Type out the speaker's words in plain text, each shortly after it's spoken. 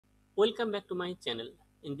Welcome back to my channel.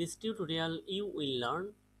 In this tutorial, you will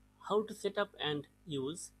learn how to set up and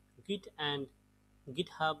use Git and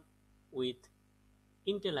GitHub with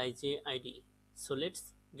IntelliJ IDEA. So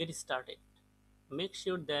let's get started. Make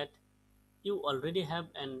sure that you already have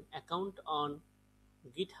an account on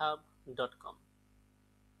github.com.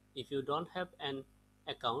 If you don't have an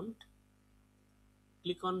account,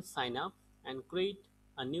 click on sign up and create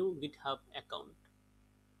a new GitHub account.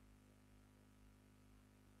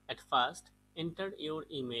 At first, enter your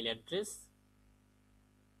email address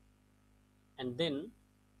and then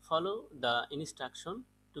follow the instruction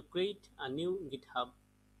to create a new GitHub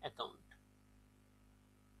account.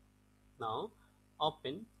 Now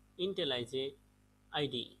open IntelliJ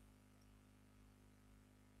IDE.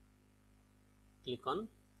 Click on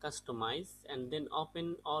Customize and then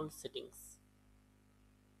open all settings.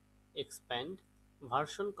 Expand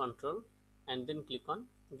version control and then click on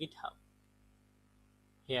GitHub.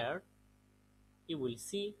 Here you will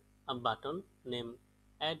see a button named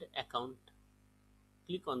Add Account.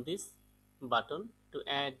 Click on this button to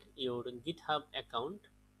add your GitHub account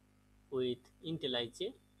with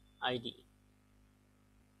IntelliJ IDE.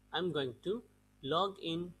 I'm going to log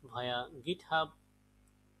in via GitHub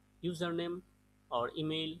username or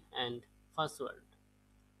email and password.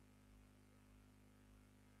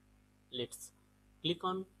 Let's click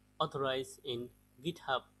on Authorize in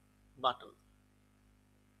GitHub button.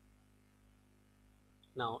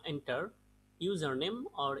 Now enter username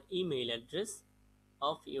or email address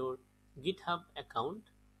of your GitHub account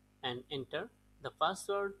and enter the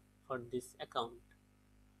password for this account.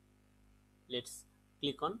 Let's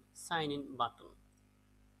click on Sign In button.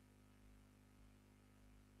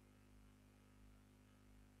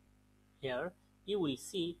 Here you will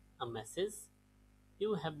see a message: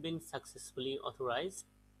 you have been successfully authorized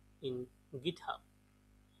in GitHub.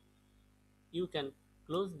 You can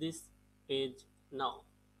close this page now.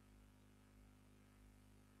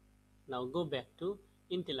 Now go back to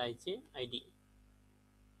IntelliJ IDE.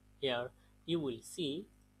 Here you will see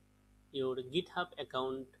your GitHub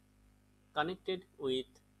account connected with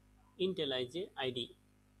IntelliJ IDE.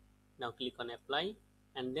 Now click on Apply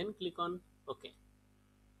and then click on OK.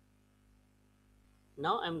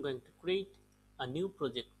 Now I'm going to create a new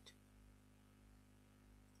project.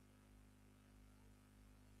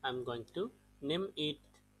 I'm going to name it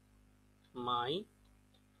My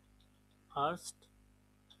First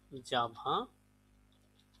Java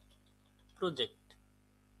Project.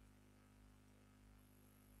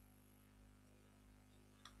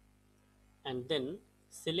 And then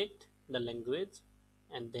select the language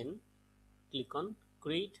and then click on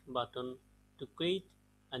Create button to create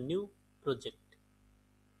a new project.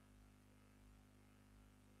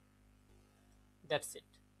 That's it.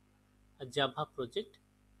 A Java project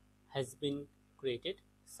has been created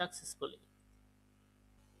successfully.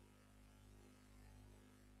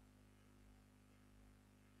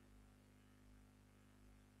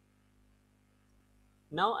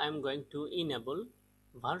 Now I am going to enable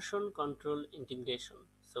version control integration.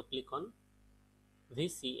 So click on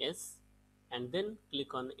VCS and then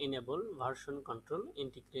click on Enable Version Control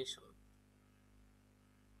Integration.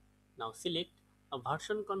 Now select a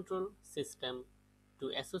version control system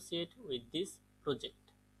to associate with this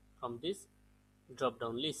project from this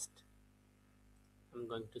drop-down list. I'm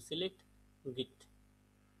going to select Git.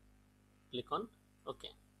 Click on OK.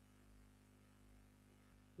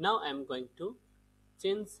 Now I'm going to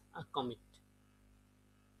change a commit.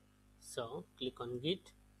 So click on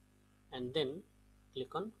Git and then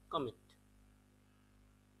click on Commit.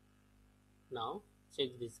 Now check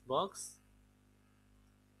this box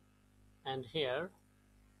and here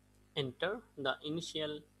enter the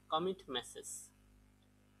initial commit message.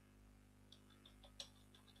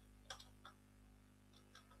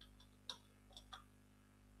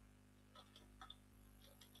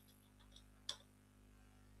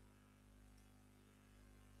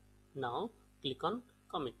 Now click on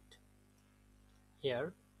Commit.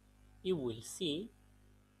 Here you will see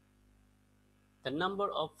the number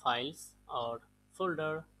of files or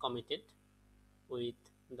folder committed with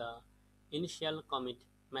the initial commit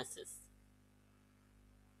message.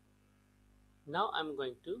 Now I'm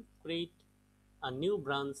going to create a new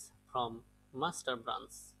branch from master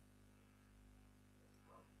branch.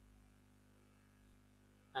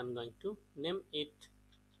 I'm going to name it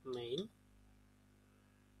main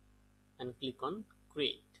and click on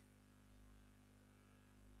create.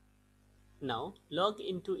 Now log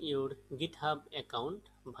into your GitHub account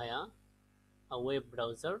via a web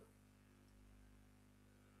browser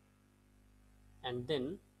and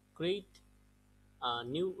then create a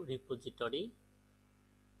new repository.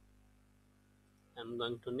 I'm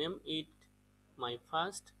going to name it my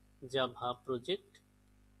first Java project,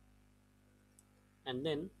 and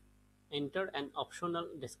then enter an optional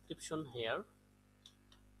description here.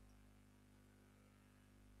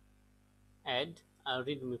 Add a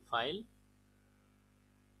readme file,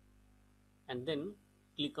 and then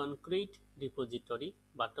click on create repository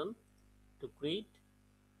button to create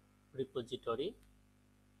repository.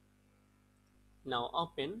 Now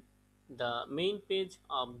open the main page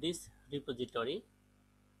of this repository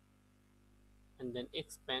and then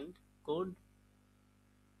expand code.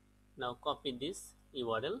 Now copy this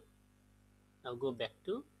URL. Now go back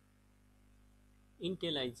to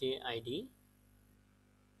IntelliJ IDEA.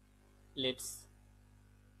 Let's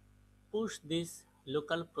push this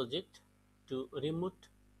local project to remote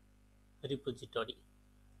repository.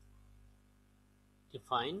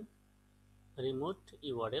 Define remote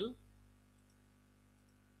URL.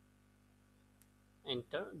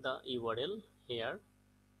 Enter the URL here.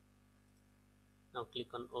 Now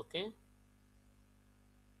click on OK.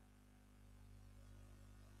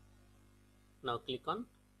 Now click on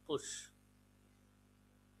push.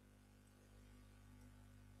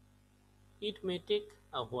 It may take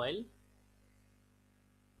a while.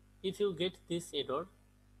 If you get this error,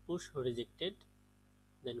 push rejected,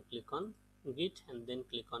 then click on git and then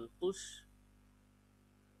click on push.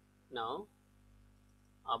 Now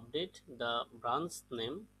update the branch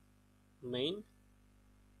name main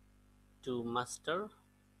to master.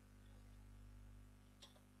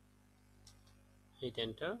 Hit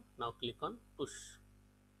enter. Now click on push.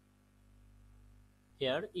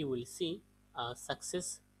 Here you will see a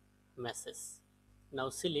success message. Now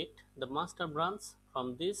select the master branch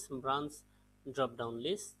from this branch drop down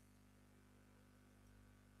list.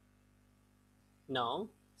 Now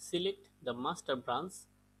select the master branch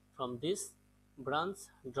from this branch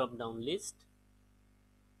drop down list.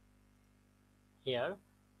 Here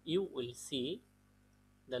you will see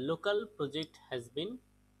the local project has been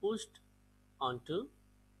pushed onto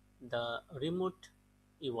the remote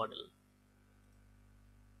URL.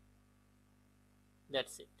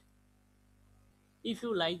 That's it. If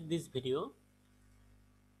you like this video,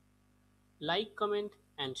 like, comment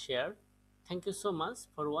and share. Thank you so much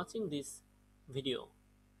for watching this video.